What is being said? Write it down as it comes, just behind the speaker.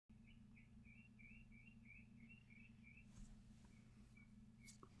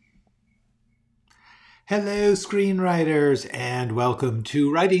Hello, screenwriters, and welcome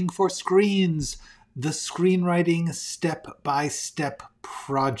to Writing for Screens, the screenwriting step-by-step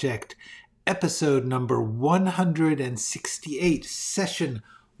project, episode number 168, session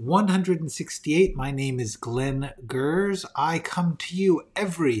 168. My name is Glenn Gers. I come to you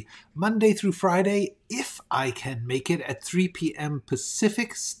every Monday through Friday, if I can make it, at 3 p.m.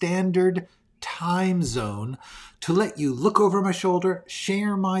 Pacific Standard Time Zone, to let you look over my shoulder,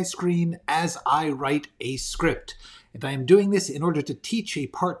 share my screen as I write a script. And I am doing this in order to teach a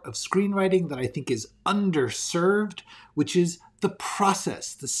part of screenwriting that I think is underserved, which is the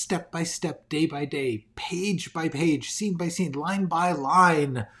process, the step-by-step, day-by-day, page-by-page, scene-by-scene,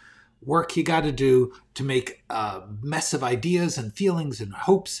 line-by-line work you got to do to make a mess of ideas and feelings and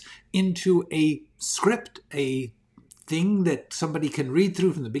hopes into a script, a thing that somebody can read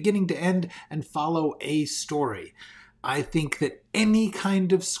through from the beginning to end and follow a story. I think that any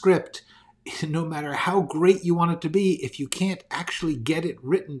kind of script, no matter how great you want it to be, if you can't actually get it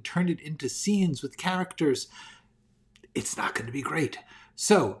written, turn it into scenes with characters, it's not going to be great.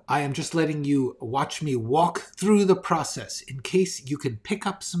 So I am just letting you watch me walk through the process in case you can pick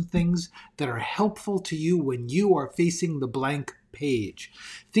up some things that are helpful to you when you are facing the blank page.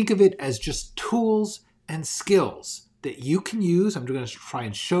 Think of it as just tools and skills that you can use. I'm going to try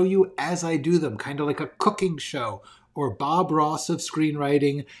and show you as I do them, kind of like a cooking show or Bob Ross of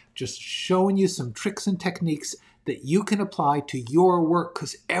screenwriting, just showing you some tricks and techniques that you can apply to your work,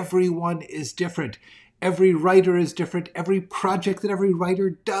 because everyone is different. Every writer is different. Every project that every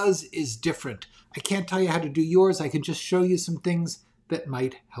writer does is different. I can't tell you how to do yours. I can just show you some things that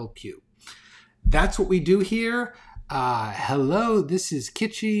might help you. That's what we do here. Hello, this is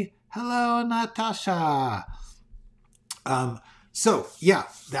Kitschy. Hello, Natasha. So yeah,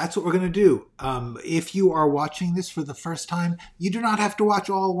 that's what we're going to do. If you are watching this for the first time, you do not have to watch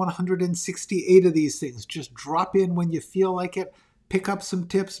all 168 of these things. Just drop in when you feel like it, pick up some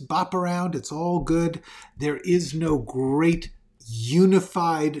tips, bop around. It's all good. There is no great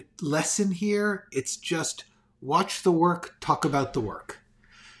unified lesson here. It's just watch the work, talk about the work.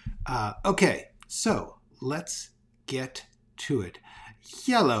 Okay, so let's get to it.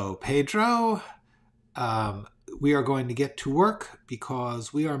 Hello, Pedro. We are going to get to work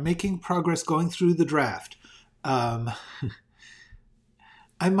because we are making progress going through the draft. I'm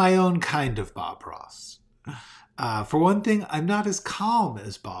my own kind of Bob Ross. For one thing, I'm not as calm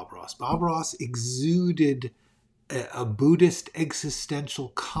as Bob Ross. Bob Ross exuded a Buddhist existential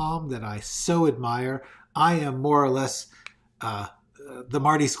calm that I so admire. I am more or less the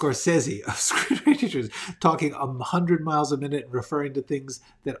Marty Scorsese of screenwriting teachers, talking 100 miles a minute and referring to things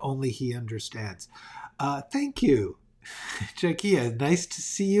that only he understands. Thank you, Jakia. Nice to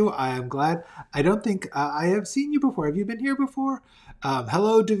see you. I am glad. I don't think I have seen you before. Have you been here before?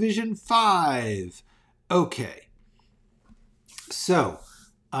 Hello, Division 5. Okay. So,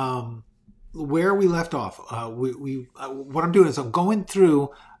 where we left off, what I'm doing is I'm going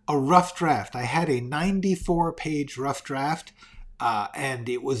through a rough draft. I had a 94-page rough draft, and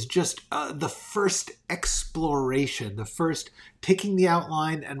it was just the first exploration, the first taking the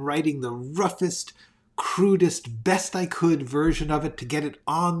outline and writing the roughest, crudest, best I could version of it to get it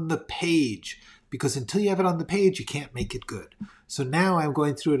on the page. Because until you have it on the page, you can't make it good. So now I'm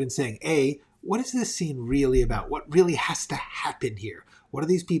going through it and saying, A, what is this scene really about? What really has to happen here? What are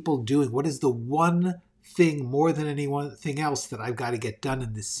these people doing? What is the one thing more than anything else that I've got to get done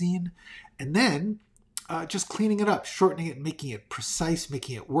in this scene? And then just cleaning it up, shortening it, making it precise,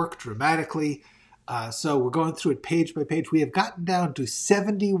 making it work dramatically. So we're going through it page by page. We have gotten down to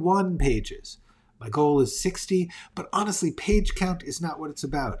 71 pages. My goal is 60, but honestly, page count is not what it's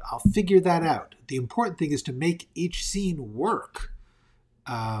about. I'll figure that out. The important thing is to make each scene work.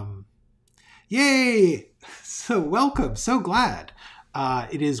 Yay! So welcome, so glad.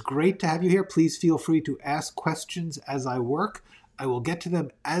 It is great to have you here. Please feel free to ask questions as I work. I will get to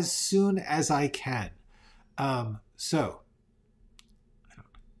them as soon as I can. So,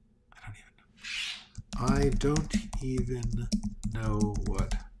 I don't even know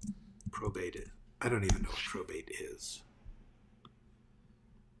what probate is. I don't even know what probate is.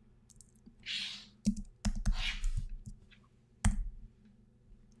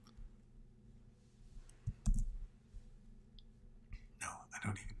 No, I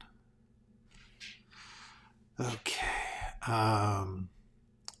don't even. Okay.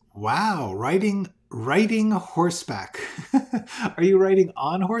 Wow, riding horseback. Are you writing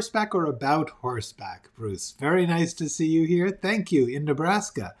on horseback or about horseback, Bruce? Very nice to see you here. Thank you, in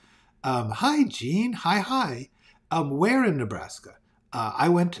Nebraska. Hi, Gene. Hi. Where in Nebraska? I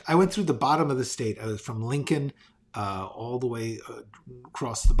went through the bottom of the state. I was from Lincoln all the way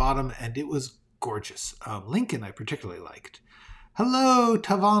across the bottom, and it was gorgeous. Lincoln I particularly liked. Hello,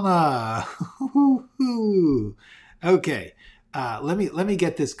 Tavana. Okay, let me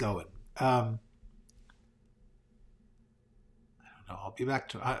get this going. I don't know. I'll be back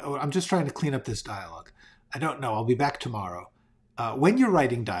to. I'm just trying to clean up this dialogue. I don't know. I'll be back tomorrow. When you're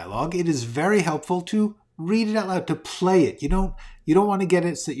writing dialogue, it is very helpful to read it out loud, to play it. You don't want to get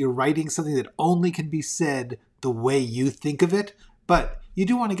it so that you're writing something that only can be said the way you think of it, but you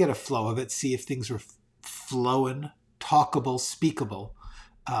do want to get a flow of it, see if things are flowing, talkable, speakable,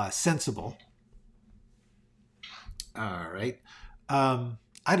 sensible. All right.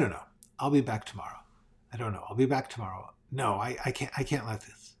 I don't know. I'll be back tomorrow. I don't know. I'll be back tomorrow. No, I can't let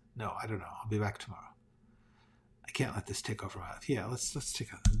this. No, I don't know. I'll be back tomorrow. I can't let this take over my life. Yeah, let's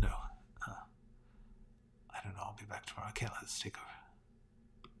take a no. I don't know. I'll be back tomorrow. I can't let this take over.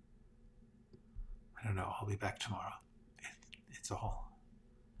 I don't know. I'll be back tomorrow. It's a whole.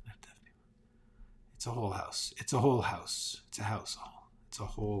 It's a whole house. It's a whole house. It's a house. It's a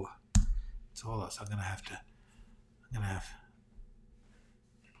whole house.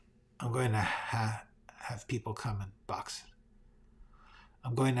 I'm going to have people come and box it.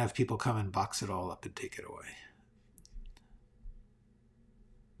 I'm going to have people come and box it all up and take it away.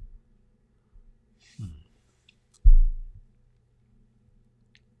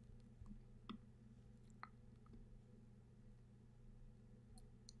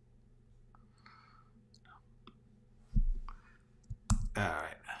 All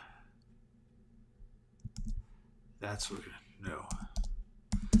right. That's what we're going to.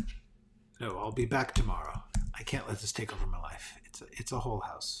 No, I'll be back tomorrow. I can't let this take over my life. It's a whole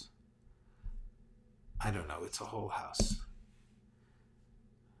house. I don't know. It's a whole house.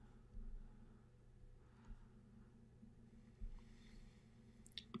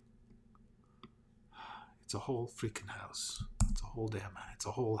 It's a whole freaking house. It's a whole damn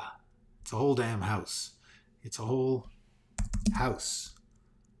damn house. It's a whole house.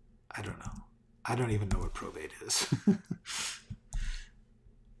 I don't know. I don't even know what probate is.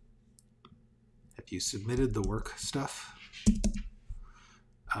 Have you submitted the work stuff?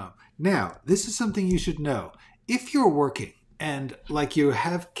 Now, this is something you should know. If you're working and like you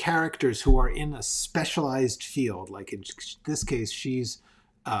have characters who are in a specialized field, like in this case, she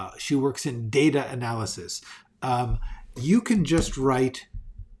works in data analysis. You can just write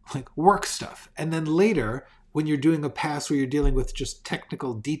like work stuff, and then later, when you're doing a pass where you're dealing with just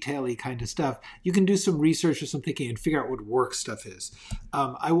technical, detail-y kind of stuff, you can do some research or some thinking and figure out what work stuff is.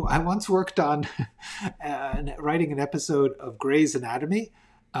 I once worked on writing an episode of Grey's Anatomy,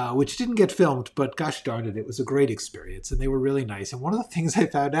 which didn't get filmed, but gosh darn it, it was a great experience, and they were really nice. And one of the things I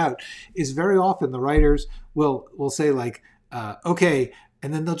found out is very often the writers will say like, okay,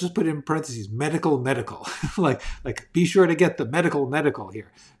 and then they'll just put in parentheses, medical, like be sure to get the medical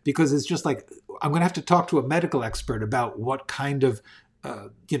here, because it's just like, I'm going to have to talk to a medical expert about what kind of,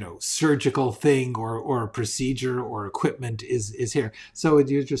 surgical thing or procedure or equipment is here. So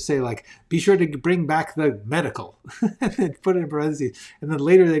you just say like, be sure to bring back the medical, and then put it in parentheses. And then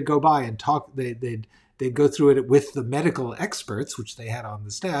later they'd go by and talk, they'd go through it with the medical experts, which they had on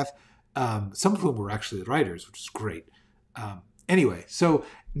the staff, some of whom were actually the writers, which is great. Anyway, so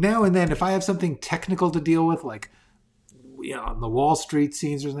now and then, if I have something technical to deal with, like on the Wall Street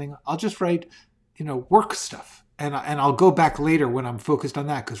scenes or something, I'll just write, work stuff, and I'll go back later when I'm focused on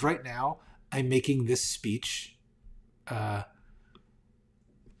that. Because right now I'm making this speech,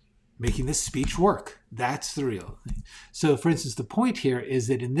 work. That's the real thing. So, for instance, the point here is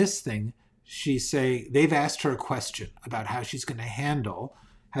that in this thing, they've asked her a question about how she's going to handle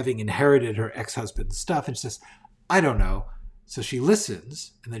having inherited her ex-husband's stuff, and she says, I don't know. So she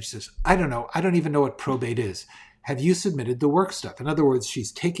listens, and then she says, I don't know. I don't even know what probate is. Have you submitted the work stuff? In other words,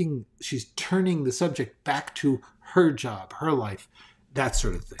 she's turning the subject back to her job, her life, that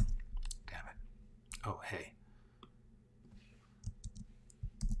sort of thing. Damn it. Oh, hey.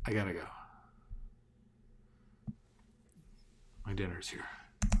 I gotta go. My dinner's here.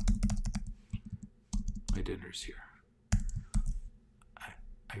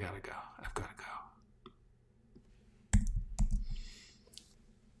 I gotta go. I've gotta go.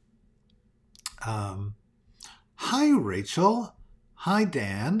 Hi, Rachel. Hi,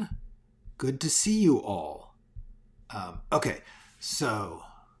 Dan. Good to see you all. Okay, so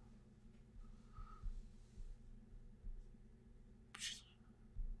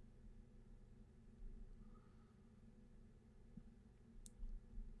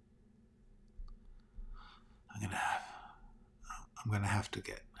I'm gonna have to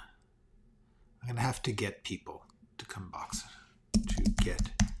get people to come box it. To get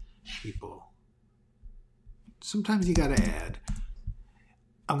people. Sometimes you got to add.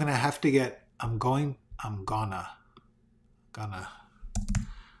 I'm going to have to get I'm gonna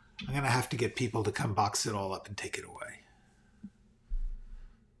have to get people to come box it all up and take it away.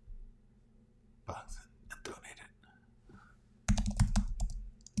 Box it and donate it.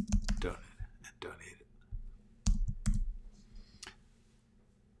 Donate it and donate it.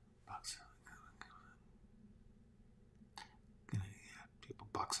 Box it. People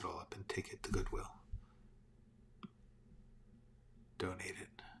box it all up and take it to Goodwill. Donate it.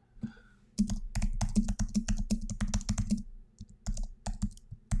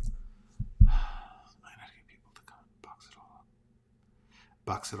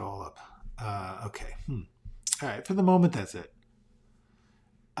 Box it all up. Okay. All right. For the moment, that's it.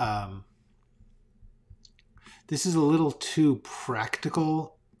 This is a little too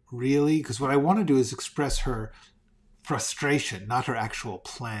practical, really, because what I want to do is express her frustration, not her actual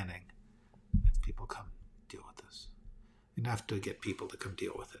planning. If people come deal with this, you have to get people to come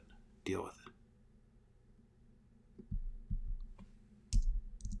deal with it. Deal with it.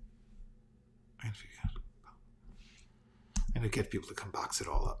 And to get people to come box it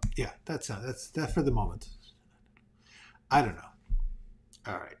all up. Yeah, that's that for the moment. I don't know.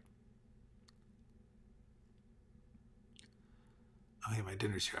 All right. Oh yeah, my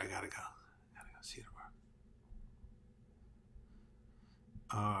dinner's here. I gotta go. See you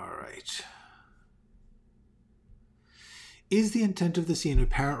tomorrow. All right. Is the intent of the scene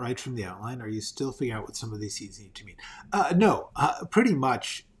apparent right from the outline? Or are you still figuring out what some of these scenes need to mean? No, pretty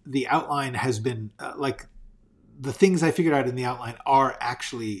much the outline has been like. The things I figured out in the outline are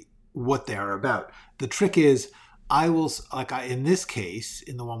actually what they are about. The trick is, in this case,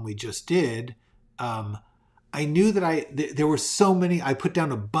 in the one we just did, I knew that there were so many. I put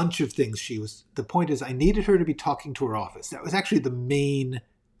down a bunch of things. The point is, I needed her to be talking to her office. That was actually the main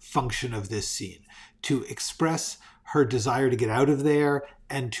function of this scene, to express her desire to get out of there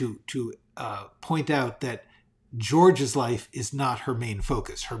and to point out that George's life is not her main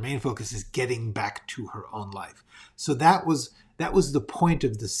focus. Her main focus is getting back to her own life. So that was the point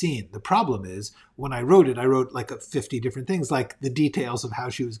of the scene. The problem is, when I wrote it, I wrote like 50 different things, like the details of how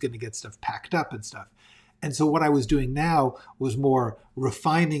she was going to get stuff packed up and stuff. And so what I was doing now was more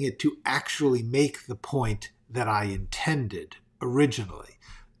refining it to actually make the point that I intended originally.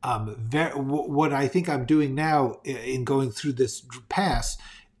 What I think I'm doing now in going through this pass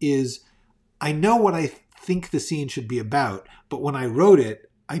is, I know what I think the scene should be about, but when I wrote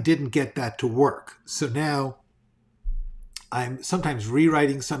it, I didn't get that to work. So now I'm sometimes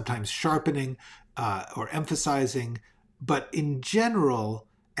rewriting, sometimes sharpening or emphasizing, but in general,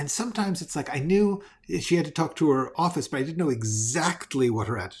 and sometimes it's like I knew she had to talk to her office, but I didn't know exactly what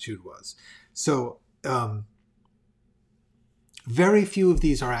her attitude was. So very few of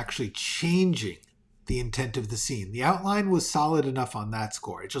these are actually changing the intent of the scene. The outline was solid enough on that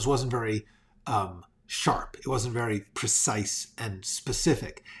score. It just wasn't very sharp. It wasn't very precise and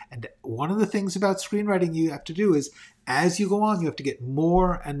specific. And one of the things about screenwriting you have to do is, as you go on, you have to get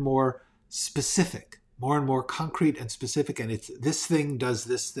more and more specific, more and more concrete and specific. And it's this thing does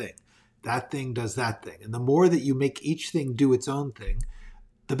this thing, that thing does that thing. And the more that you make each thing do its own thing,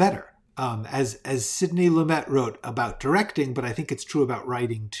 the better. As Sidney Lumet wrote about directing, but I think it's true about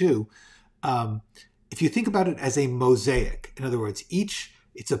writing too. If you think about it as a mosaic, in other words,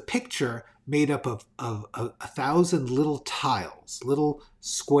 it's a picture made up of 1,000 little tiles, little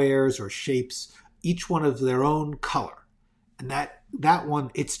squares or shapes, each one of their own color. And that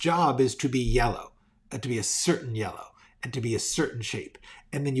one, its job is to be yellow, to be a certain yellow, and to be a certain shape.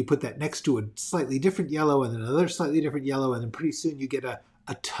 And then you put that next to a slightly different yellow, and then another slightly different yellow, and then pretty soon you get a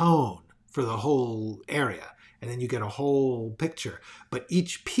tone for the whole area. And then you get a whole picture. But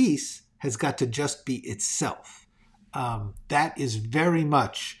each piece has got to just be itself. That is very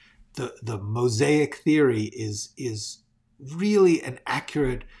much the mosaic theory is really an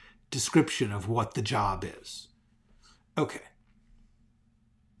accurate description of what the job is. Okay.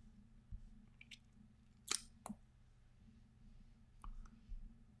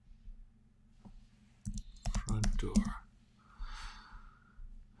 Front door.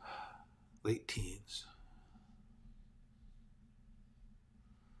 Late teens.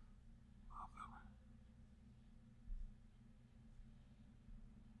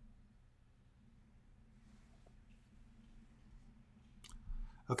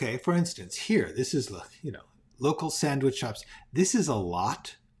 Okay, for instance, here, this is, local sandwich shops. This is a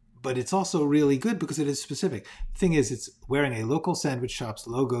lot, but it's also really good because it is specific. The thing is, it's wearing a local sandwich shop's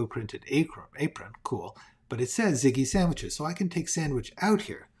logo printed apron, cool, but it says Ziggy Sandwiches, so I can take sandwich out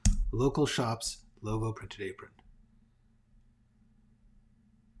here. Local shop's logo printed apron.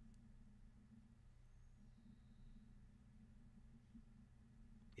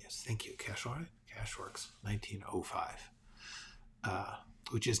 Yes, Yes, thank you. Cashworks, 1905,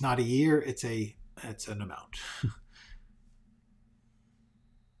 which is not a year; it's an amount.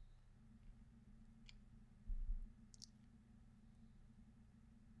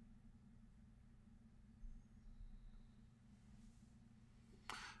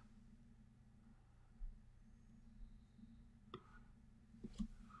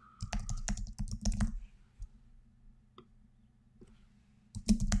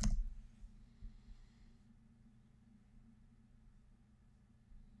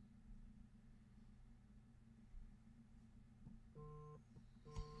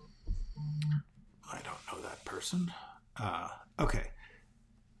 I don't know that person. Okay.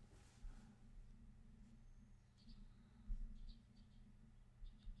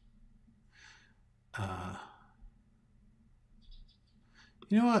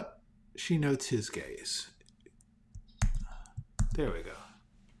 You know what? She notes his gaze. There we go.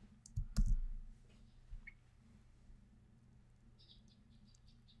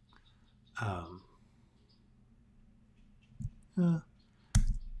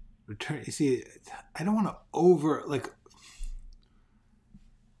 Return. You see, I don't want to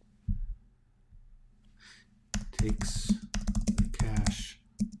takes the cash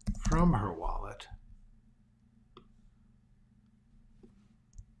from her wallet.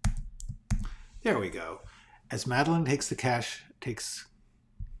 There we go. As Madelyn takes the cash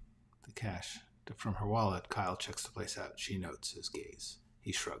from her wallet, Kyle checks the place out. She notes his gaze.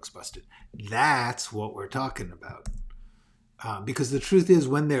 He shrugs, busted. That's what we're talking about. Because the truth is,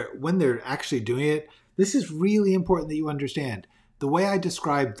 when they're actually doing it, this is really important that you understand. The way I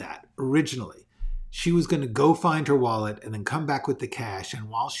described that originally, she was going to go find her wallet and then come back with the cash. And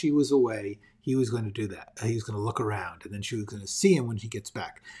while she was away, he was going to do that. He was going to look around, and then she was going to see him when he gets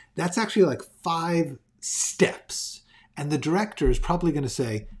back. That's actually like 5 steps. And the director is probably going to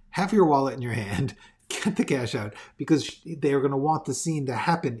say, have your wallet in your hand, get the cash out, because they're going to want the scene to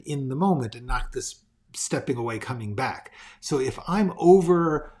happen in the moment and not this stepping away, coming back. So if I'm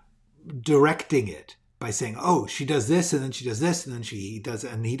over directing it by saying, oh, she does this and then she does this and then he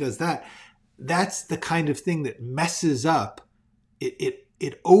does that, that's the kind of thing that messes up.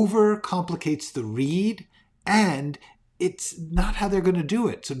 It over complicates the read, and it's not how they're going to do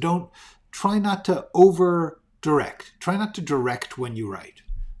it. So try not to over direct. Try not to direct when you write.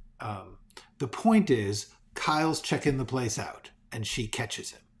 The point is, Kyle's checking the place out and she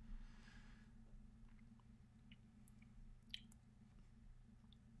catches him.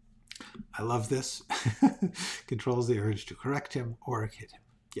 I love this. Controls the urge to correct him or hit him.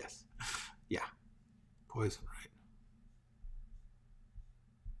 Yes. Yeah. Poison, right?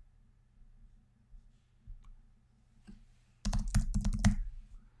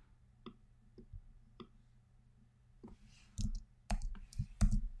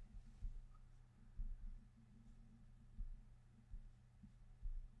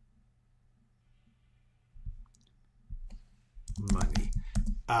 Money.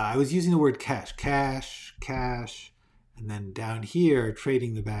 I was using the word cash, and then down here,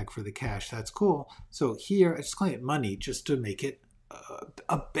 trading the bag for the cash. That's cool. So here, I just call it money just to make it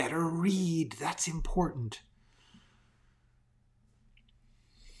a better read. That's important.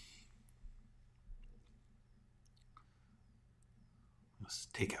 Let's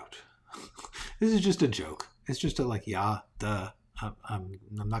take out. This is just a joke. It's just a yeah, duh. I'm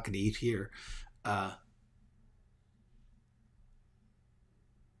not going to eat here. Are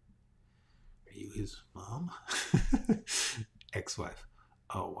you his mom? Ex-wife.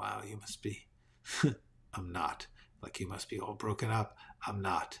 Oh, wow, you must be. I'm not. You must be all broken up. I'm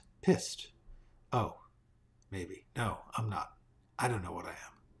not. Pissed. Oh, maybe. No, I'm not. I don't know what I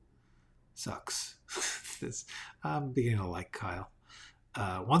am. Sucks. I'm beginning to like Kyle.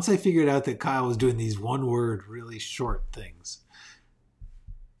 Once I figured out that Kyle was doing these one-word, really short things,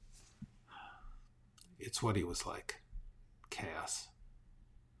 it's what he was like. Chaos.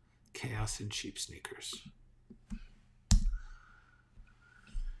 Chaos in cheap sneakers.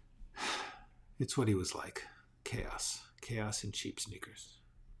 It's what he was like. Chaos. Chaos in cheap sneakers.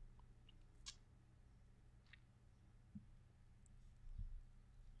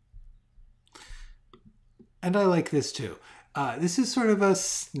 And I like this too. This is sort of a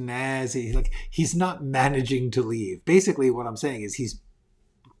snazzy, he's not managing to leave. Basically what I'm saying is he's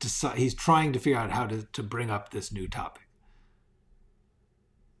trying to figure out how to bring up this new topic.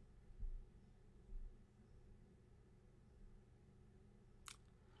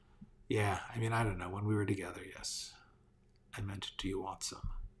 Yeah, I mean, I don't know. When we were together, yes. I meant, do you want some?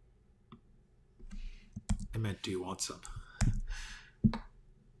 I meant, do you want some?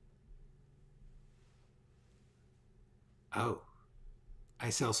 Oh. I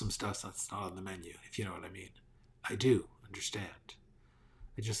sell some stuff that's not on the menu, if you know what I mean. I do understand.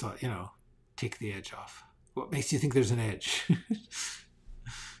 I just thought, take the edge off. What makes you think there's an edge?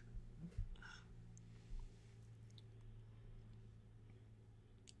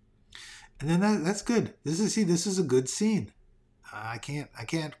 And then that's good. This is a good scene. I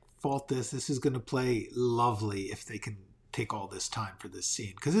can't fault this. This is going to play lovely if they can take all this time for this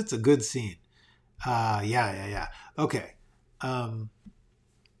scene, because it's a good scene. Yeah. Okay.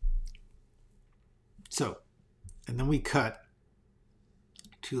 So, and then we cut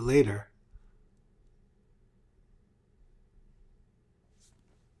to later.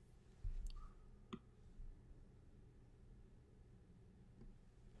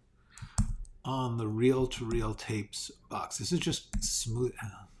 On the reel-to-reel tapes box. This is just smooth.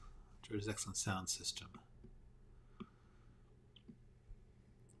 George's excellent sound system.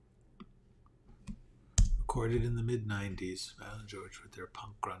 Recorded in the mid-90s, Madelyn and George with their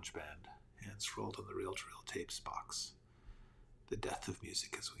punk grunge band. Hands rolled on the reel-to-reel tapes box. The death of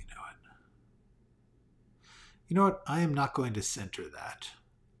music as we know it. You know what? I am not going to center that.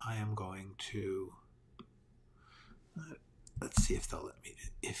 I am going to... let's see if they'll let me,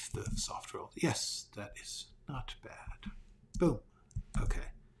 if the software will. Yes, that is not bad. Boom. Okay.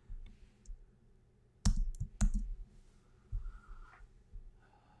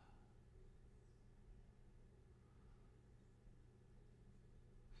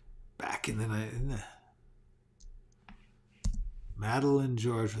 Back in the Madelyn and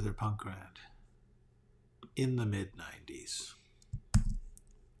George with their punk band in the mid-90s.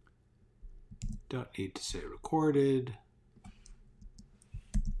 Don't need to say recorded.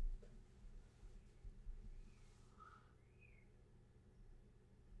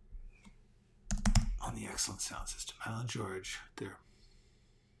 On the excellent sound system. Madelyn and George, there.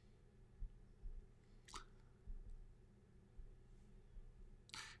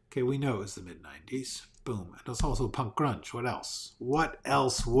 Okay, we know it was the mid-90s. Boom. And it was also punk grunge. What else? What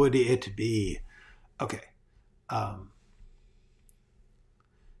else would it be? Okay.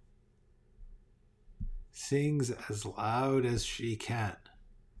 Sings as loud as she can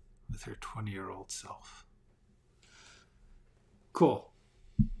with her 20-year-old self. Cool.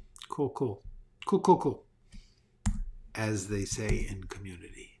 Cool. As they say in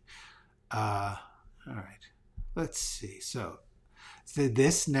Community. All right. Let's see. So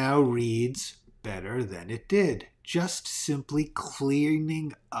this now reads better than it did. Just simply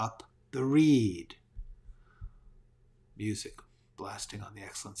cleaning up the read. Music blasting on the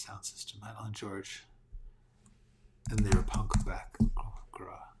excellent sound system. Madelyn and George and their punk grunge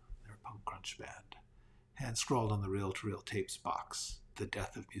band. Hand scrawled on the reel-to-reel tapes box. The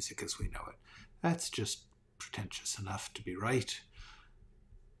death of music as we know it. That's just pretentious enough to be right.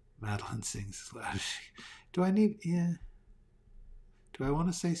 Madelyn sings as loud as she... Do I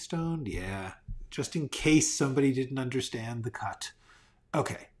want to say stoned? Yeah. Just in case somebody didn't understand the cut.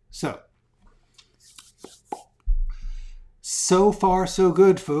 Okay, so far so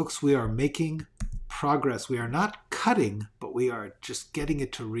good, folks. We are making progress. We are not cutting, but we are just getting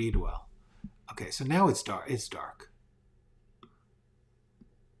it to read well. Okay, so now it's dark. It's dark.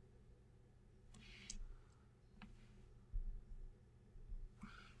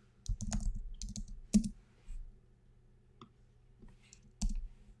 In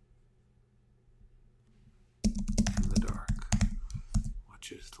the dark.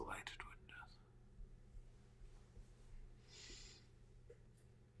 Watches the lighted windows.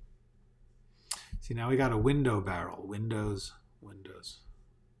 See, now we got a window barrel. Windows.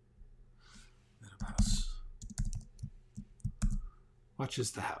 House.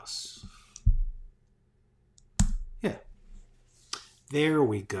 Watches the house. Yeah. There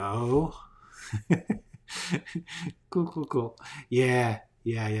we go. Cool. Yeah.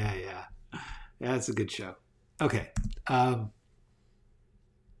 That's a good show. Okay. Danny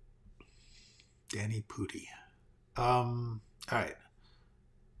Pooty. All right.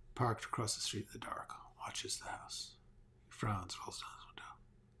 Parked across the street in the dark. Watches the house. He frowns, rolls down his window.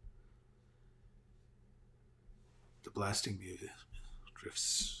 The blasting music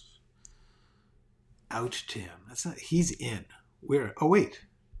drifts out to him. That's not. He's in. Where? Oh wait.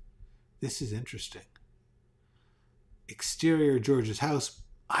 This is interesting. Exterior George's house.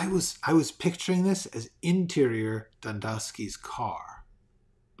 I was picturing this as interior Dundowski's car.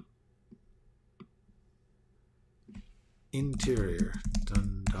 Interior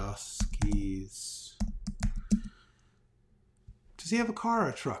Dundowski's. Does he have a car or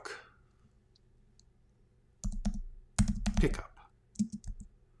a truck? Pickup.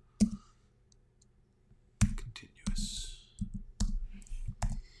 Continuous.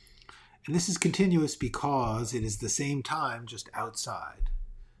 And this is continuous because it is the same time just outside.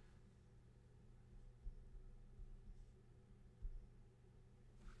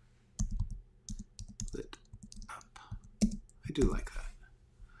 I do like that.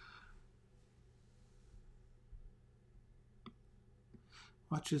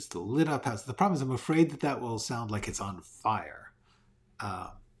 Watches the lit up house. The problem is I'm afraid that will sound like it's on fire. Okay.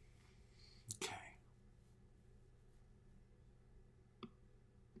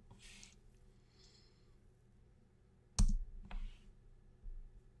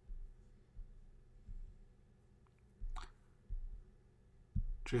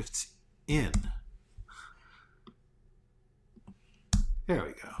 Drifts in. There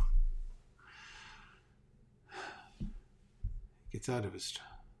we go. Gets out of his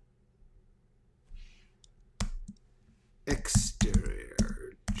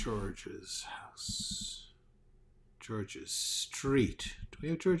exterior. George's house. George's street. Do we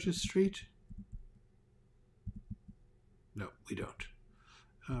have George's street? No, we don't.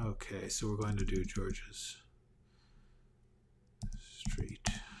 Okay, so we're going to do George's street.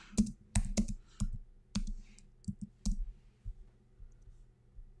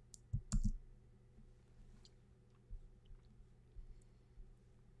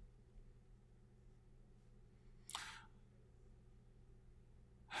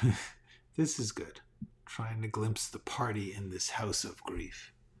 This is good. Trying to glimpse the party in this house of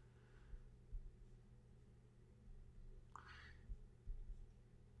grief.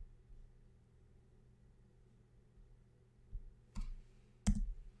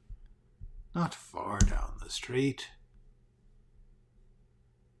 Not far down the street.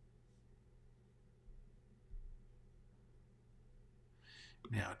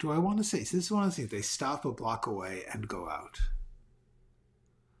 Now, do I want to say, so this is one of the things, they stop a block away and go out.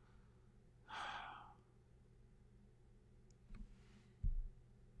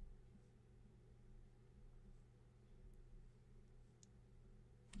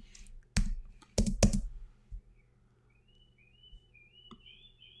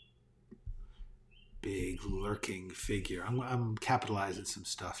 Big lurking figure. I'm capitalizing some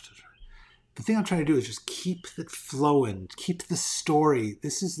stuff. The thing I'm trying to do is just keep it flowing, keep the story.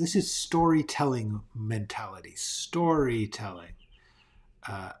 This is storytelling mentality. Storytelling.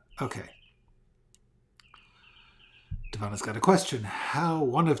 Okay. Devana's got a question.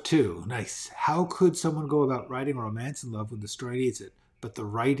 One of two. Nice. How could someone go about writing romance and love when the story needs it, but the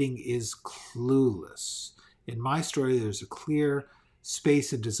writing is clueless? In my story, there's a clear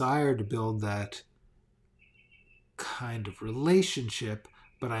space and desire to build that kind of relationship,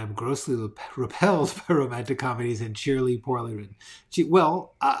 but I am grossly repelled by romantic comedies and cheerily, poorly written.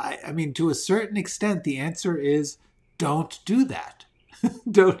 Well, I mean, to a certain extent, the answer is don't do that.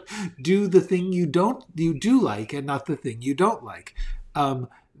 Don't do the thing you do like and not the thing you don't like.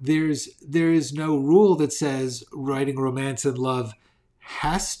 There is no rule that says writing romance and love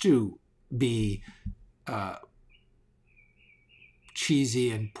has to be cheesy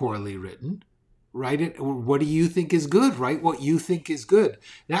and poorly written. Write it. What do you think is good? Write what you think is good.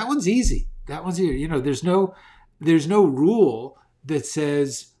 That one's easy. That one's easy. You know, there's no rule that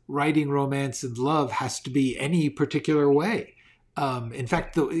says writing romance and love has to be any particular way. In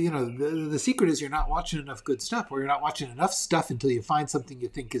fact, the secret is you're not watching enough good stuff, or you're not watching enough stuff until you find something you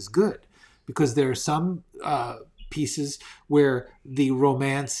think is good, because there are some pieces where the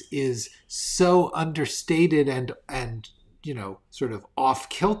romance is so understated and sort of off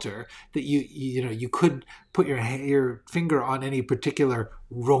kilter that you couldn't put your finger on any particular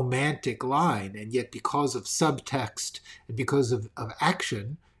romantic line, and yet because of subtext and because of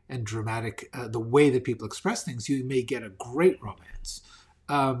action and dramatic, the way that people express things, you may get a great romance.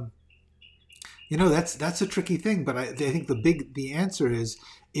 That's a tricky thing, but I think the answer is,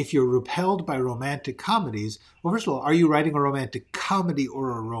 if you're repelled by romantic comedies, well, first of all, are you writing a romantic comedy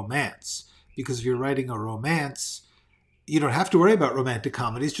or a romance? Because if you're writing a romance, you don't have to worry about romantic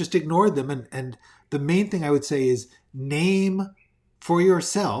comedies, just ignore them. And the main thing I would say is name for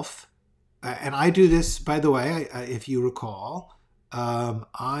yourself, and I do this, by the way, if you recall,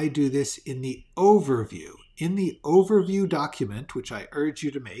 I do this in the overview. In the overview document, which I urge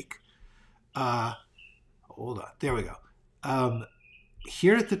you to make, hold on, there we go.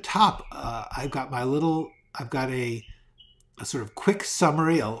 Here at the top, I've got a sort of quick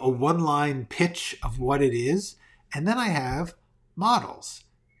summary, a one-line pitch of what it is. And then I have models,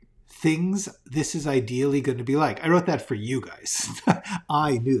 things this is ideally going to be like. I wrote that for you guys.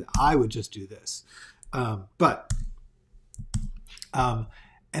 I knew that I would just do this. And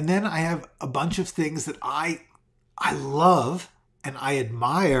then I have a bunch of things that I love and I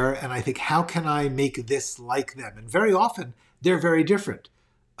admire, and I think, how can I make this like them? And very often they're very different.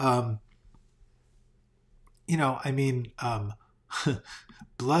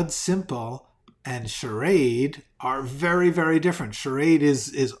 Blood Simple and Charade are very, very different. Charade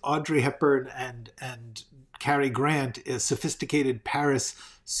is Audrey Hepburn and Cary Grant, a sophisticated Paris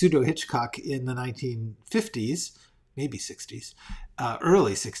pseudo-Hitchcock in the 1950s, maybe 60s,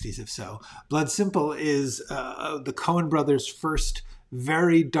 early 60s if so. Blood Simple is the Coen brothers' first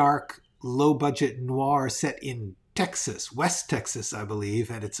very dark, low-budget noir set in Texas, West Texas, I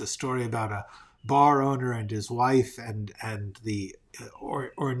believe, and it's a story about a bar owner and his wife and the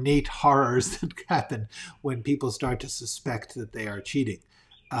ornate horrors that happen when people start to suspect that they are cheating.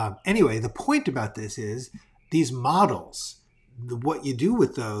 Anyway, the point about this is these models, what you do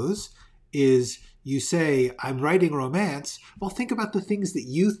with those is you say, I'm writing romance. Well, think about the things that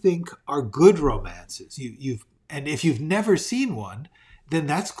you think are good romances. And if you've never seen one, then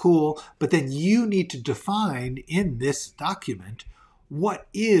that's cool. But then you need to define in this document what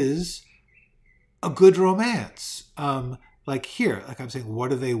is a good romance. Like here, like I'm saying, what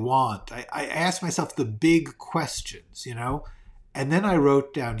do they want? I asked myself the big questions, you know, and then I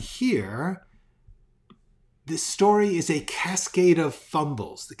wrote down here, this story is a cascade of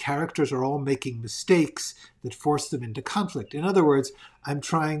fumbles. The characters are all making mistakes that force them into conflict. In other words, I'm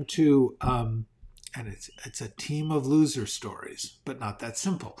trying to, and it's a team of loser stories, but not that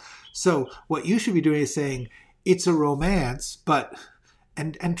simple. So what you should be doing is saying, it's a romance, but,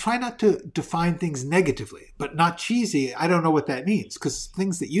 and try not to define things negatively, but not cheesy. I don't know what that means, because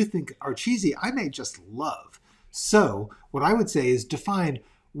things that you think are cheesy, I may just love. So what I would say is define,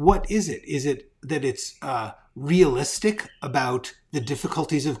 what is it? Is it that it's realistic about the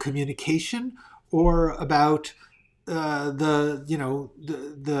difficulties of communication, or about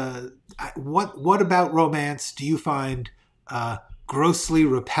what about romance do you find grossly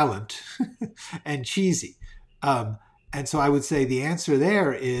repellent and cheesy? And so I would say the answer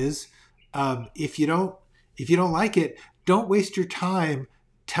there is, if you don't like it, don't waste your time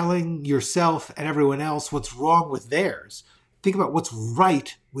telling yourself and everyone else what's wrong with theirs. Think about what's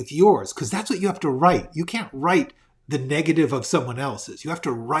right with yours, because that's what you have to write. You can't write the negative of someone else's. You have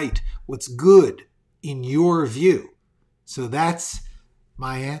to write what's good in your view. So that's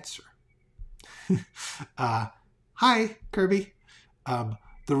my answer. Hi, Kirby. The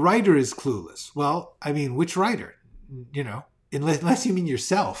writer is clueless. Well, I mean, which writer? You know, unless you mean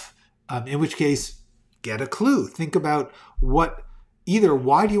yourself, in which case, get a clue. Think about either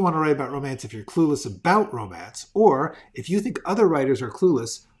why do you want to write about romance if you're clueless about romance, or if you think other writers are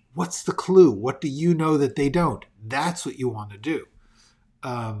clueless, what's the clue? What do you know that they don't? That's what you want to do.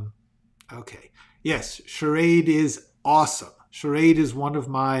 Okay. Yes, charade is awesome. Charade is one of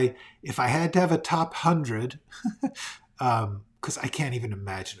my, if I had to have a top 100, because I can't even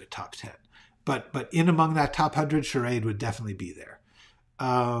imagine a top 10. But in among that top 100, charade would definitely be there.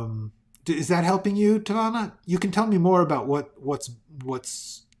 Is that helping you, Tavana? You can tell me more about what's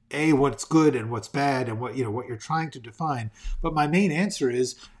good and what's bad and what you're trying to define. But my main answer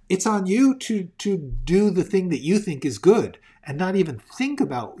is, it's on you to do the thing that you think is good and not even think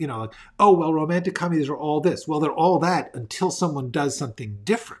about, like, oh, well, romantic comedies are all this. Well, they're all that until someone does something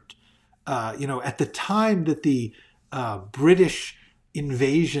different. At the time that the British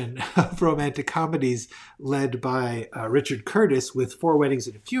invasion of romantic comedies led by Richard Curtis with Four Weddings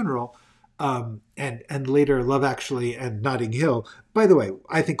and a Funeral, and later Love Actually and Notting Hill. By the way,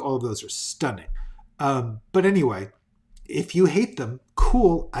 I think all of those are stunning. But anyway, if you hate them,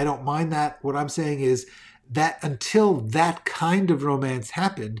 cool, I don't mind that. What I'm saying is that until that kind of romance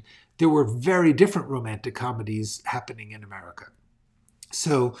happened, there were very different romantic comedies happening in America.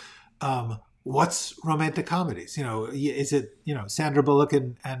 So what's romantic comedies? Is it, Sandra Bullock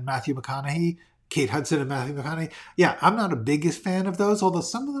and Matthew McConaughey, Kate Hudson and Matthew McConaughey? Yeah, I'm not a biggest fan of those, although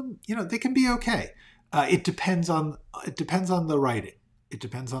some of them, they can be okay. It depends on the writing. It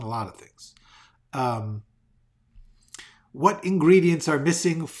depends on a lot of things. What ingredients are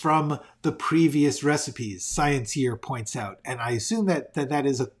missing from the previous recipes? Science Year points out, and I assume that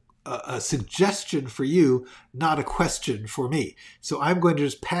is a suggestion for you, not a question for me. So I'm going to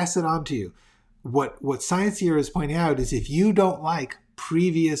just pass it on to you. What Science Year is pointing out is, if you don't like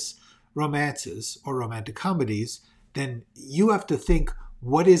previous romances or romantic comedies, then you have to think,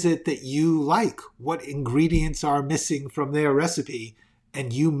 what is it that you like? What ingredients are missing from their recipe?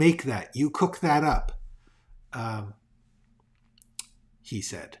 And you make that. You cook that up. He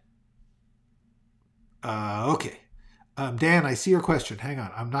said. Okay. Dan, I see your question. Hang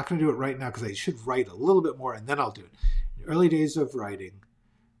on. I'm not going to do it right now because I should write a little bit more and then I'll do it. In the early days of writing,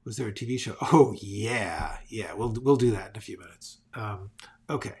 was there a TV show? Oh, yeah. Yeah, we'll do that in a few minutes.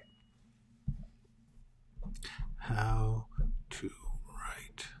 Okay. How to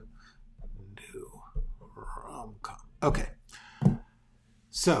write new rom-com. Okay.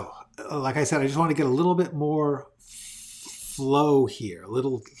 So, like I said, I just want to get a little bit more flow here, a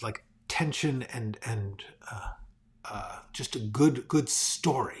little like tension and just a good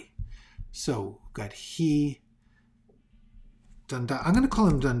story. So we've got I'm going to call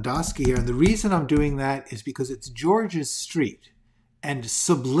him Dundosky here, and the reason I'm doing that is because it's George's street, and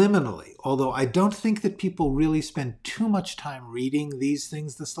subliminally, although I don't think that people really spend too much time reading these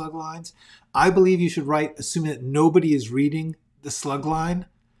things, the slug lines, I believe you should write assuming that nobody is reading the slug line.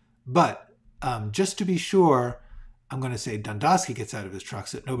 But just to be sure, I'm going to say Dundosky gets out of his truck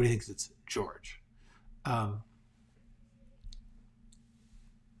so that nobody thinks it's George.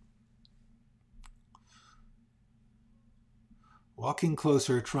 Walking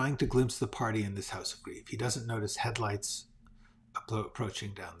closer, trying to glimpse the party in this house of grief. He doesn't notice headlights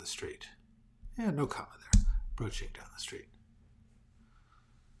approaching down the street. Yeah, no comma there. Approaching down the street.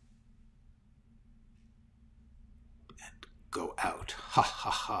 And go out. Ha ha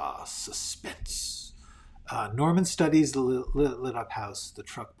ha. Suspense. Norman studies the lit up house, the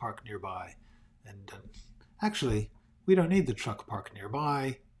truck parked nearby. And actually, we don't need the truck parked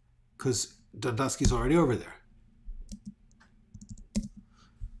nearby because Dundosky's already over there.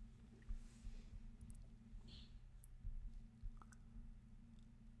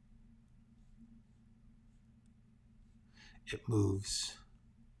 It moves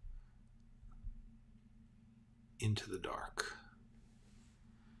into the dark.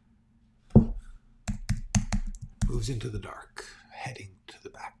 Moves into the dark, heading to the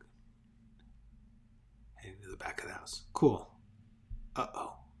back. Heading to the back of the house. Cool.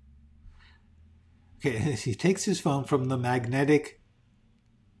 Uh-oh. Okay, he takes his phone from the magnetic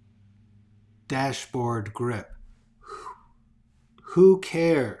dashboard grip. Who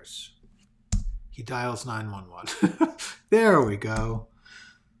cares? He dials 911. There we go.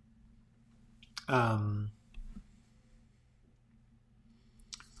 All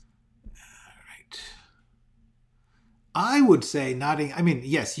right. I would say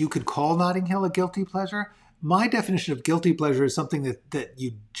yes, you could call Notting Hill a guilty pleasure. My definition of guilty pleasure is something that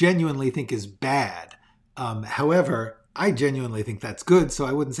you genuinely think is bad. However, I genuinely think that's good, so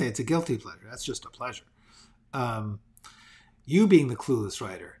I wouldn't say it's a guilty pleasure. That's just a pleasure. You being the clueless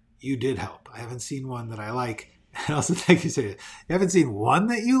writer, you did help. I haven't seen one that I like. And also, thank you, Sarah. You haven't seen one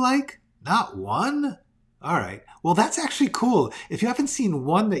that you like? Not one? All right. Well, that's actually cool. If you haven't seen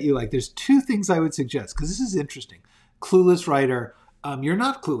one that you like, there's two things I would suggest, because this is interesting. Clueless writer. You're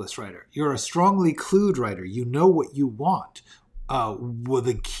not clueless writer. You're a strongly clued writer. You know what you want. Well,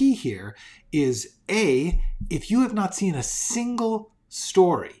 the key here is, A, if you have not seen a single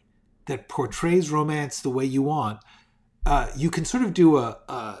story that portrays romance the way you want, you can sort of do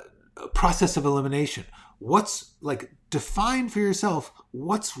a process of elimination. Define for yourself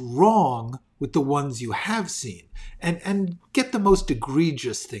what's wrong with the ones you have seen, and get the most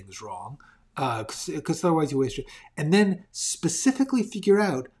egregious things wrong, because otherwise you waste it. And then specifically figure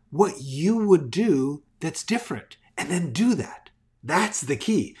out what you would do that's different, and then do that. That's the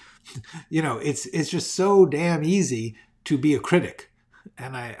key. It's just so damn easy to be a critic,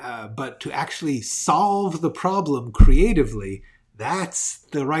 but to actually solve the problem creatively, that's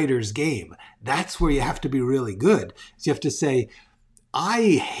the writer's game. That's where you have to be really good. So you have to say,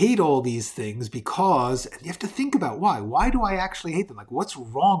 I hate all these things because, and you have to think about why. Why do I actually hate them? Like, what's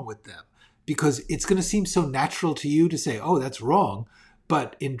wrong with them? Because it's going to seem so natural to you to say, oh, that's wrong.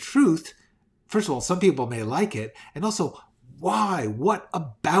 But in truth, first of all, some people may like it. And also, why? What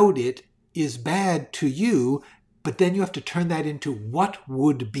about it is bad to you? But then you have to turn that into what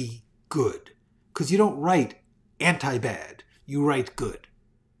would be good. Because you don't write anti-bad. You write good.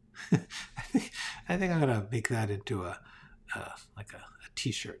 I think I'm going to make that into a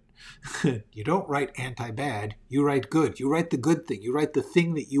t-shirt. You don't write anti-bad. You write good. You write the good thing. You write the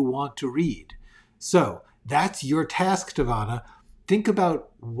thing that you want to read. So that's your task, Tavana. Think about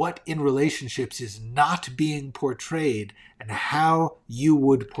what in relationships is not being portrayed and how you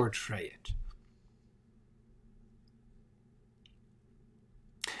would portray it.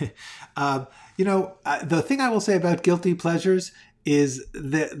 The thing I will say about guilty pleasures is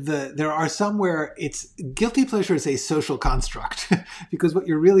that there are some where it's guilty pleasure is a social construct because what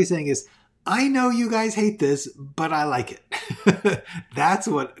you're really saying is, I know you guys hate this, but I like it. That's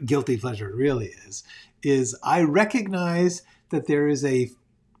what guilty pleasure really is I recognize that there is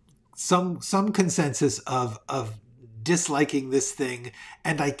some consensus of disliking this thing,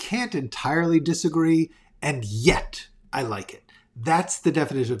 and I can't entirely disagree, and yet I like it. That's the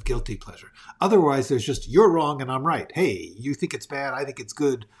definition of guilty pleasure. Otherwise, there's just, you're wrong and I'm right. Hey, you think it's bad, I think it's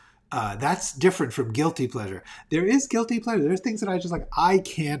good. That's different from guilty pleasure. There is guilty pleasure. There's things that I just like, I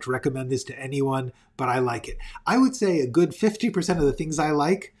can't recommend this to anyone, but I like it. I would say a good 50% of the things I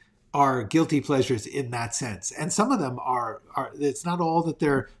like, are guilty pleasures in that sense. And some of them are it's not all that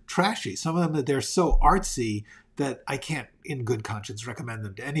they're trashy. Some of them that they're so artsy that I can't in good conscience recommend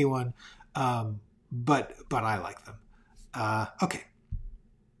them to anyone. But I like them. Okay.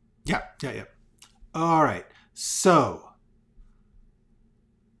 Yeah. All right. So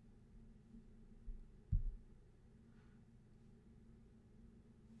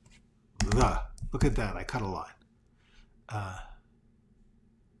look at that. I cut a line.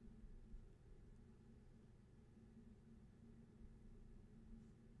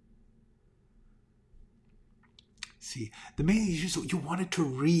 See, the main issue is you want it to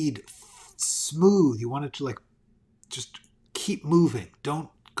read smooth. You want it to like just keep moving. Don't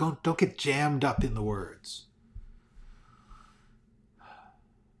get jammed up in the words.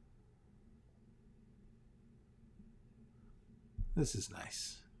 This is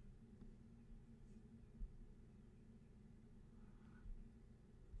nice.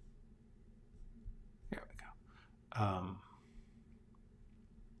 There we go.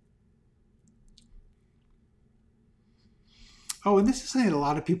 Oh, and this is something that a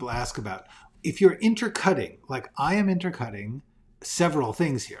lot of people ask about. If you're intercutting, like I am intercutting several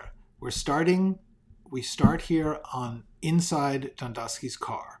things here. We start here on inside Dundosky's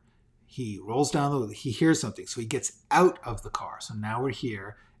car. He rolls down he hears something, so he gets out of the car. So now we're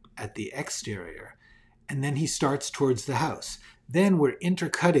here at the exterior. And then he starts towards the house. Then we're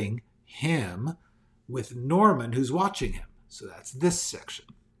intercutting him with Norman, who's watching him. So that's this section.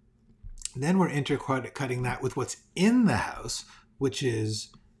 Then we're intercutting that with what's in the house, which is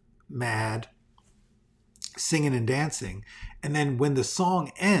Mad singing and dancing. And then when the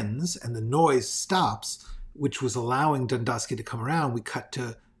song ends and the noise stops, which was allowing Dundosky to come around, we cut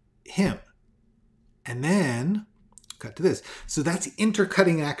to him. And then cut to this. So that's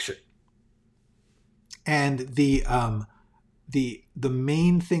intercutting action. And the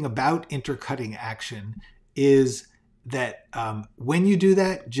main thing about intercutting action is that when you do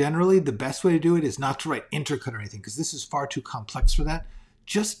that, generally the best way to do it is not to write intercut or anything, because this is far too complex for that.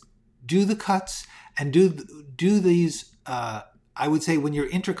 Just do the cuts and do these. I would say when you're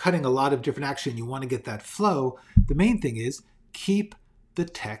intercutting a lot of different action, you want to get that flow. The main thing is keep the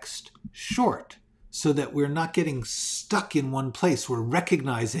text short so that we're not getting stuck in one place. We're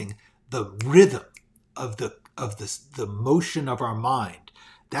recognizing the rhythm of the motion of our mind.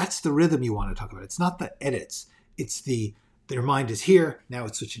 That's the rhythm you want to talk about. It's not the edits. It's their mind is here, now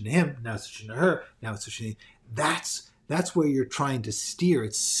it's switching to him, now it's switching to her, now it's switching to... That's where you're trying to steer.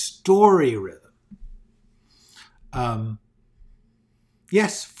 It's story rhythm.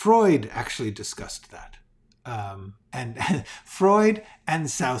 Yes, Freud actually discussed that. And Freud and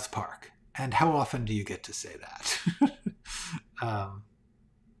South Park. And how often do you get to say that?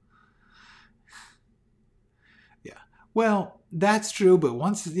 Yeah. Well, that's true, but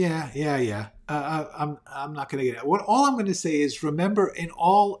once, yeah. I'm not going to get it. All I'm going to say is remember in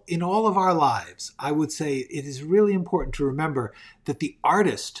all of our lives, I would say it is really important to remember that the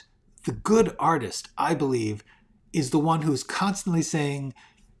artist, the good artist, I believe, is the one who's constantly saying,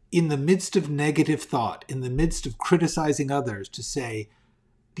 in the midst of negative thought, in the midst of criticizing others, to say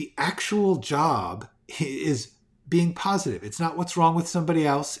the actual job is being positive. It's not what's wrong with somebody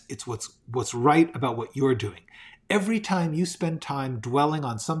else. It's what's right about what you're doing. Every time you spend time dwelling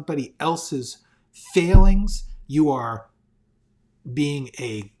on somebody else's failings, you are being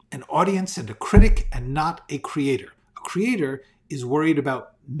an audience and a critic and not a creator. A creator is worried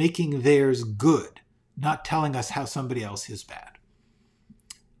about making theirs good, not telling us how somebody else is bad.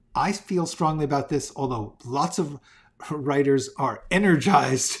 I feel strongly about this, although lots of writers are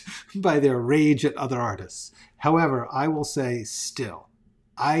energized by their rage at other artists. However, I will say still,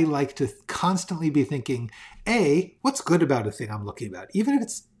 I like to constantly be thinking, A, what's good about a thing I'm looking at? Even if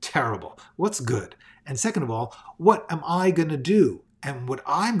it's terrible, what's good? And second of all, what am I going to do? And what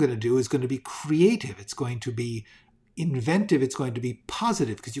I'm going to do is going to be creative. It's going to be inventive. It's going to be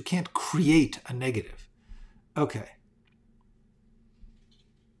positive, because you can't create a negative. Okay.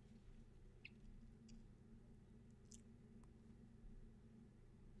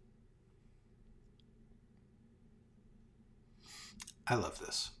 I love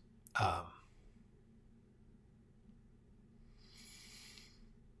this.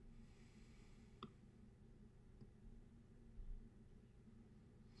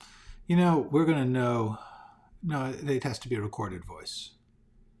 We're going to know... No, it has to be a recorded voice.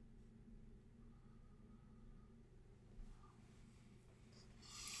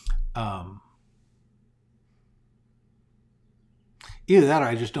 Either that or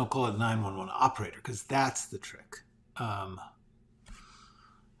I just don't call it 911 operator, because that's the trick.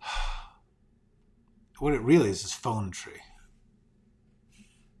 What it really is phone tree.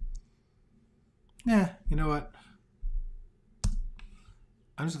 Yeah, you know what?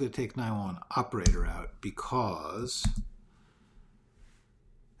 I'm just going to take 911 operator out because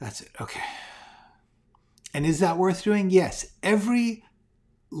that's it. Okay. And is that worth doing? Yes. Every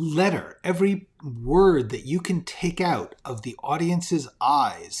letter, every word that you can take out of the audience's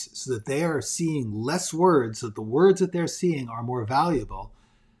eyes so that they are seeing less words, so that the words that they're seeing are more valuable,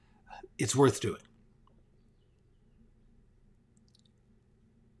 it's worth doing.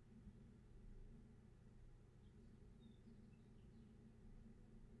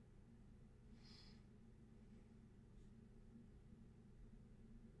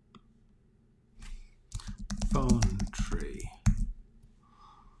 Phone tree.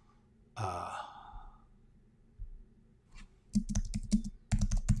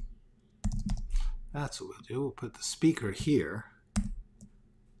 That's what we'll do. We'll put the speaker here.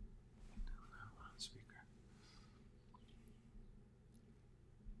 Speaker.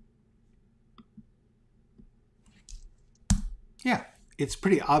 Yeah, it's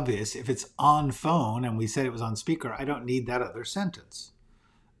pretty obvious. If it's on phone and we said it was on speaker, I don't need that other sentence.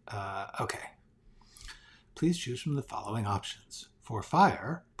 Okay. Please choose from the following options. For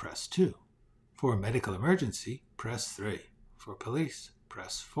fire, press 2. For medical emergency, press 3. For police,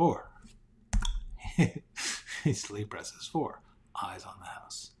 press 4. Hastily presses 4. Eyes on the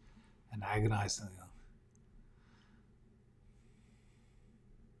house. And agonizing.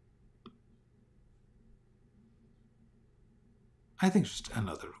 I think just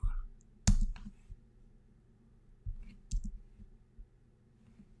another.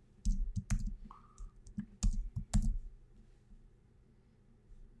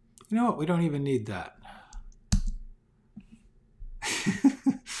 You know what? We don't even need that.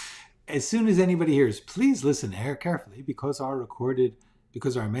 As soon as anybody hears, please listen here carefully because our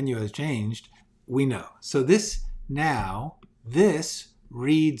menu has changed, we know. So this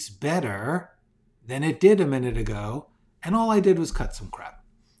reads better than it did a minute ago, and all I did was cut some crap.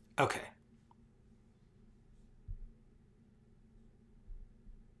 Okay.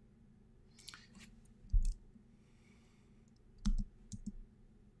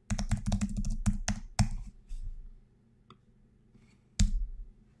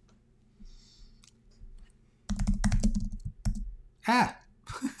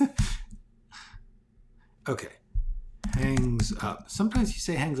 Okay. Hangs up. Sometimes you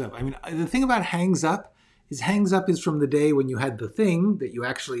say hangs up. I mean, the thing about hangs up is from the day when you had the thing that you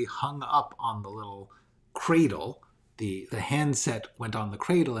actually hung up on the little cradle. The handset went on the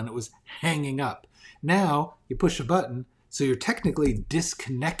cradle and it was hanging up. Now you push a button, so you're technically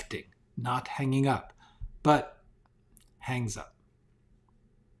disconnecting, not hanging up, but hangs up.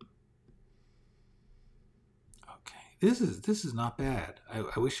 This is not bad.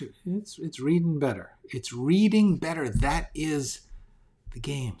 I wish it's reading better. It's reading better. That is the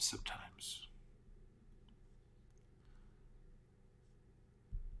game sometimes.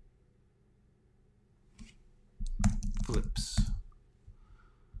 Flips.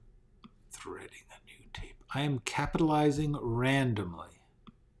 Threading a new tape. I am capitalizing randomly.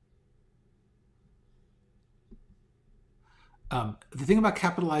 The thing about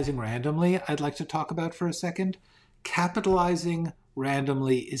capitalizing randomly I'd like to talk about for a second. Capitalizing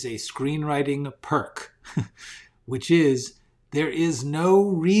randomly is a screenwriting perk, which is there is no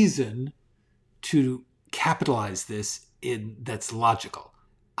reason to capitalize this that's logical.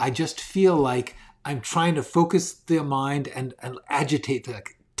 I just feel like I'm trying to focus the mind and agitate,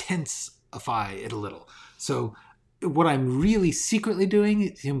 like tensify it a little. So what I'm really secretly doing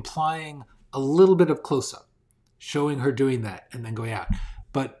is implying a little bit of close-up, showing her doing that and then going out.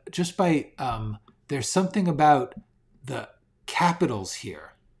 But just by, there's something about the capitals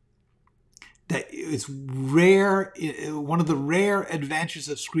here that it's rare. One of the rare advantages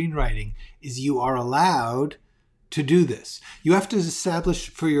of screenwriting is you are allowed to do this. You have to establish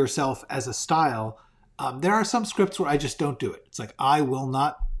for yourself as a style. There are some scripts where I just don't do it. It's like, I will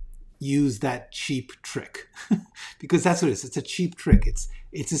not use that cheap trick because that's what it is. It's a cheap trick.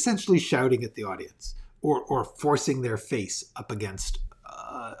 It's essentially shouting at the audience or forcing their face up against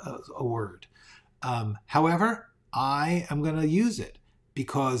a word. However, I am going to use it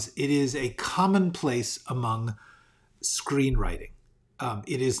because it is a commonplace among screenwriting.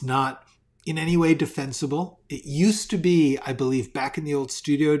 It is not in any way defensible. It used to be, I believe, back in the old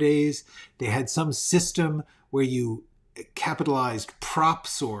studio days, they had some system where you capitalized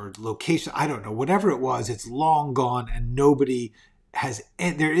props or location. I don't know, whatever it was, it's long gone and nobody has,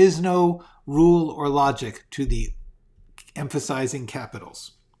 there is no rule or logic to the emphasizing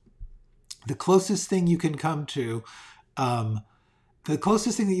capitals. The closest thing you can come to, it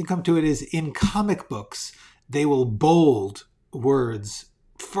is in comic books, they will bold words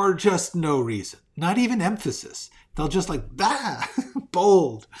for just no reason, not even emphasis. They'll just like, bah,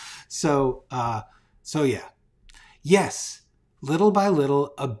 bold. So yeah. Yes, little by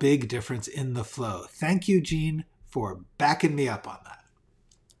little, a big difference in the flow. Thank you, Jean, for backing me up on that.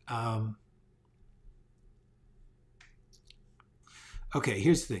 Okay,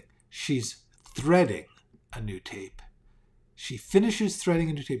 here's the thing. She's threading a new tape. She finishes threading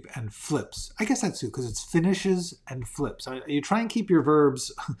a new tape and flips. I guess that's too, because it's finishes and flips. You try and keep your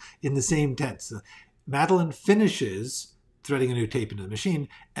verbs in the same tense. Madelyn finishes threading a new tape into the machine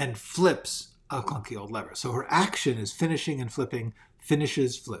and flips a clunky old lever. So her action is finishing and flipping,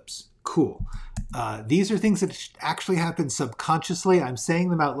 finishes, flips. Cool. These are things that actually happen subconsciously. I'm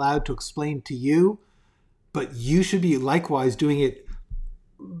saying them out loud to explain to you, but you should be likewise doing it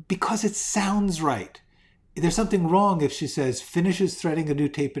because it sounds right. There's something wrong if she says finishes threading a new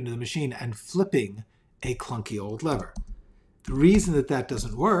tape into the machine and flipping a clunky old lever. The reason that that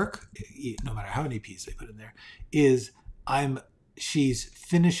doesn't work, no matter how many P's they put in there, is she's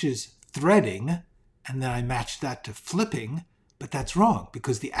finishes threading and then I match that to flipping, but that's wrong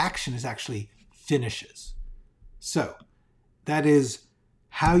because the action is actually finishes. So that is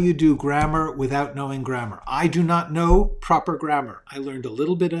how you do grammar without knowing grammar. I do not know proper grammar. I learned a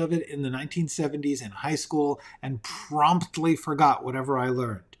little bit of it in the 1970s in high school and promptly forgot whatever I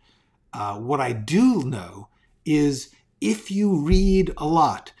learned. What I do know is if you read a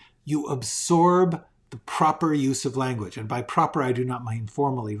lot, you absorb the proper use of language. And by proper, I do not mean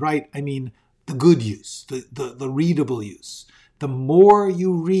formally right. I mean the good use, the readable use. The more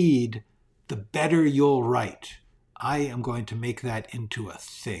you read, the better you'll write. I am going to make that into a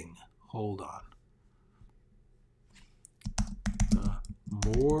thing. Hold on. The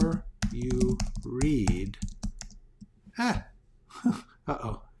more you read...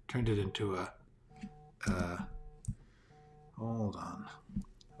 Uh-oh. Turned it into a... hold on.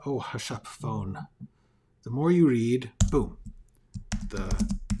 Oh, hush up, phone. The more you read, boom, the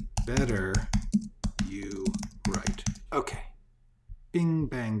better you write. Okay. Bing,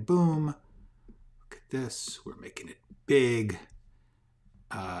 bang, boom. This, we're making it big,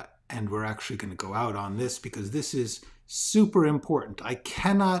 and we're actually going to go out on this because this is super important. I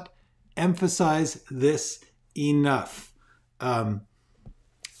cannot emphasize this enough. The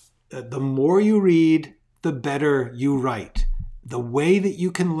more you read, the better you write. The way that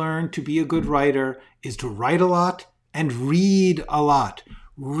you can learn to be a good writer is to write a lot and read a lot.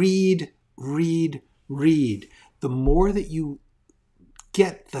 Read, read, read. The more that you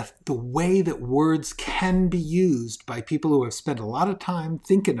get the way that words can be used by people who have spent a lot of time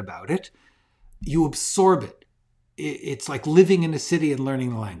thinking about it, you absorb it. It's like living in a city and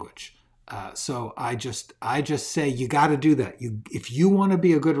learning the language. So I just say you got to do that. If you want to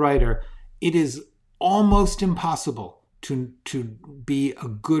be a good writer, it is almost impossible to be a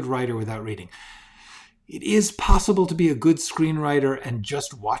good writer without reading. It is possible to be a good screenwriter and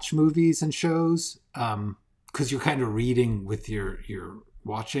just watch movies and shows, because you're kind of reading with your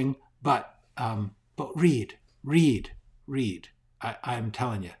watching, but read. I'm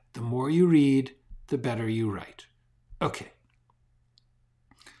telling you, the more you read, the better you write. Okay.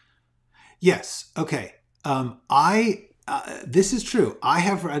 Yes. Okay. This is true. I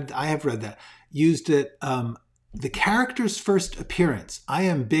have read that. Used it. The character's first appearance. I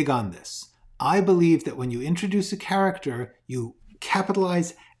am big on this. I believe that when you introduce a character, you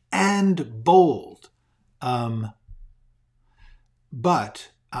capitalize and bold.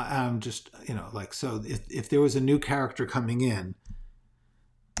 But I'm just, so if there was a new character coming in,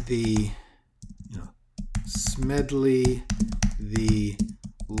 Smedley the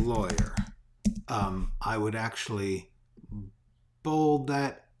lawyer, I would actually bold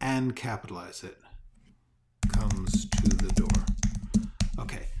that and capitalize it. Comes to the door.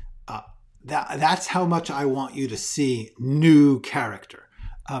 Okay. That's how much I want you to see new character.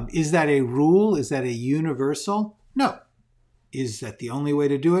 Is that a rule? Is that a universal? No. Is that the only way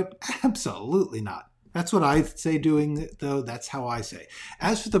to do it? Absolutely not. That's what I say doing it, though. That's how I say.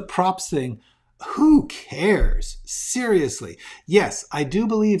 As for the props thing, who cares? Seriously. Yes, I do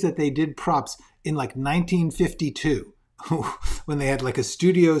believe that they did props in like 1952 when they had like a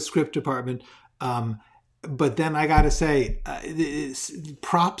studio script department. But then I got to say,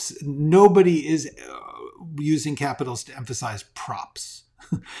 props, nobody is using capitals to emphasize props.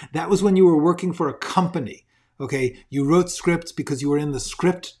 That was when you were working for a company. Okay, you wrote scripts because you were in the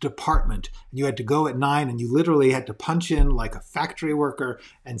script department. And you had to go at 9 and you literally had to punch in like a factory worker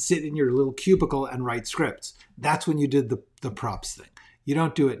and sit in your little cubicle and write scripts. That's when you did the props thing. You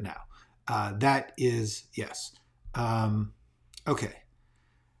don't do it now. That is, yes. Okay.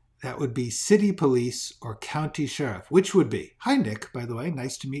 That would be city police or county sheriff. Which would be? Hi, Nick, by the way.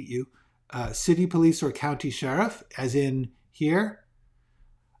 Nice to meet you. City police or county sheriff, as in here?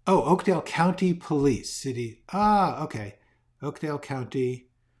 Oh, Oakdale County Police. City. Ah, okay. Oakdale County.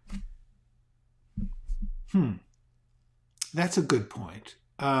 That's a good point.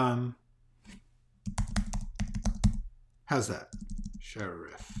 How's that?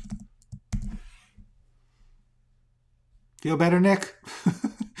 Sheriff. Feel better, Nick?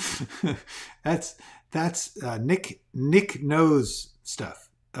 that's Nick. Nick knows stuff,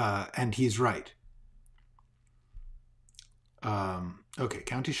 and he's right. Okay,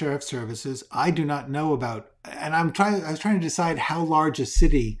 County Sheriff Services. I do not know about, and I was trying to decide how large a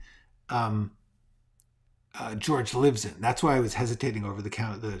city George lives in. That's why I was hesitating over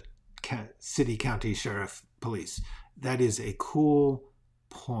the city, county, sheriff, police. That is a cool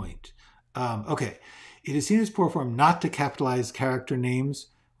point. Okay, it is seen as poor form not to capitalize character names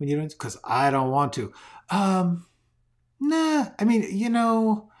when you don't, because I don't want to. Nah, I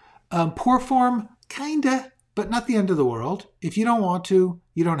mean, poor form, kinda, but not the end of the world. If you don't want to,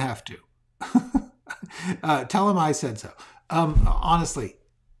 you don't have to. Tell him I said so. Honestly,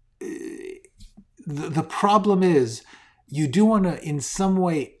 the problem is you do want to, in some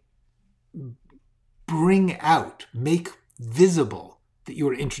way, bring out, make visible that you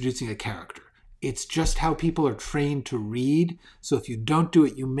are introducing a character. It's just how people are trained to read. So if you don't do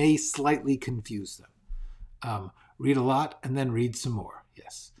it, you may slightly confuse them. Read a lot and then read some more.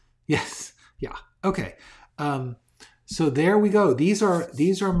 Yes. Yeah. Okay. So there we go. These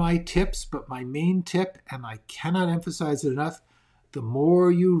are my tips, but my main tip, and I cannot emphasize it enough, the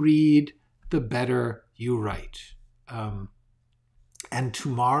more you read, the better you write. And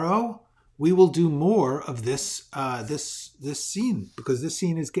tomorrow we will do more of this scene, because this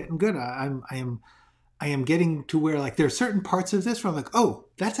scene is getting good. I am getting to where, like, there are certain parts of this where I'm like, oh,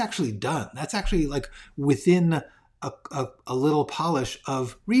 that's actually done. That's actually like within a little polish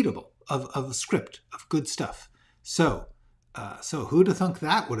of readable, of a script, of good stuff. So who'd have thunk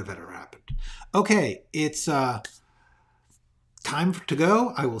that would have ever happened? Okay, it's time to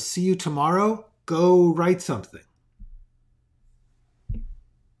go. I will see you tomorrow. Go write something.